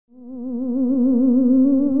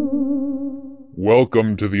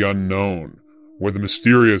Welcome to the unknown, where the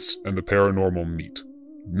mysterious and the paranormal meet.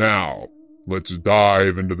 Now, let's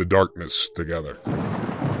dive into the darkness together.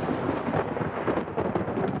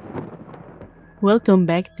 Welcome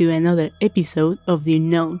back to another episode of The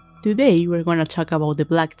Unknown. Today we're going to talk about the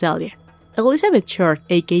Black Dahlia. Elizabeth Short,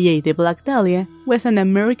 aka the Black Dahlia, was an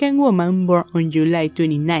American woman born on July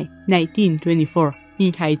 29, 1924,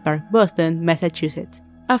 in Hyde Park, Boston, Massachusetts.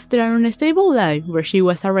 After an unstable life where she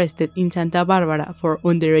was arrested in Santa Barbara for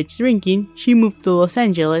underage drinking, she moved to Los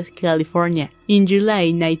Angeles, California, in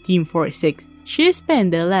July 1946. She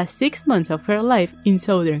spent the last 6 months of her life in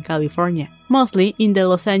Southern California, mostly in the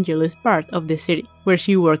Los Angeles part of the city, where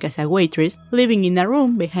she worked as a waitress, living in a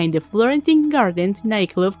room behind the Florentine Gardens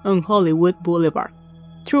nightclub on Hollywood Boulevard.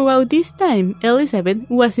 Throughout this time, Elizabeth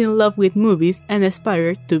was in love with movies and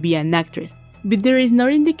aspired to be an actress, but there is no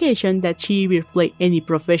indication that she ever played any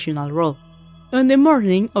professional role. On the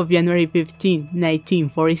morning of January 15,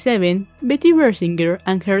 1947, Betty Bersinger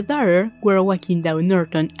and her daughter were walking down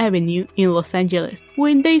Norton Avenue in Los Angeles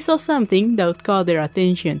when they saw something that caught their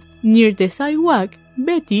attention. Near the sidewalk,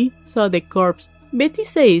 Betty saw the corpse. Betty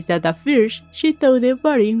says that at first she thought the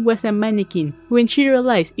body was a mannequin. When she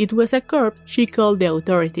realized it was a corpse, she called the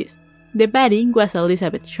authorities. The body was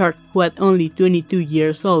Elizabeth Short, who at only 22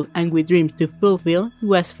 years old and with dreams to fulfill,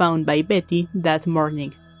 was found by Betty that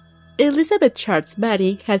morning. Elizabeth Short's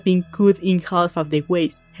body had been cut in half at the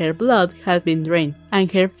waist, her blood had been drained,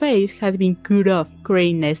 and her face had been cut off,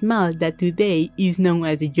 creating a smile that today is known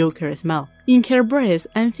as the Joker smile. In her breast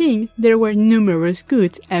and things there were numerous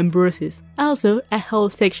cuts and bruises. Also, a whole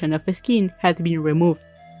section of skin had been removed.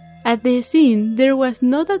 At the scene, there was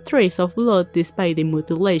not a trace of blood despite the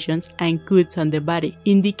mutilations and cuts on the body,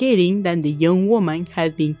 indicating that the young woman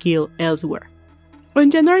had been killed elsewhere.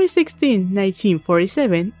 On January 16,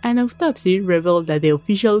 1947, an autopsy revealed that the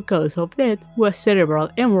official cause of death was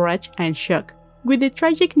cerebral hemorrhage and shock. With the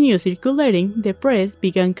tragic news circulating, the press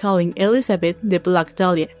began calling Elizabeth the Black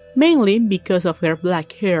Dahlia, mainly because of her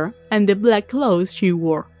black hair and the black clothes she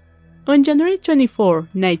wore. On January 24,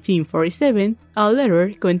 1947, a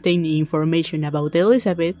letter containing information about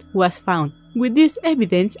Elizabeth was found. With this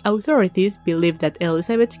evidence, authorities believed that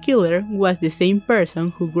Elizabeth's killer was the same person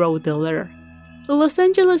who wrote the letter. Los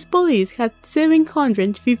Angeles police had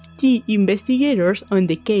 750 investigators on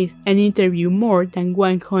the case and interviewed more than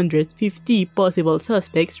 150 possible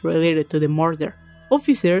suspects related to the murder.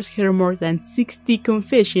 Officers heard more than 60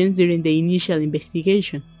 confessions during the initial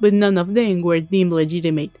investigation, but none of them were deemed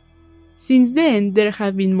legitimate. Since then, there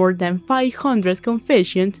have been more than 500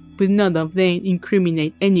 confessions, but none of them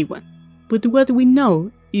incriminate anyone. But what we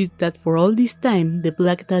know is that for all this time, the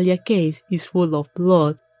Black Dahlia case is full of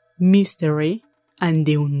blood, mystery, and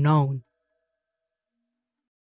the unknown.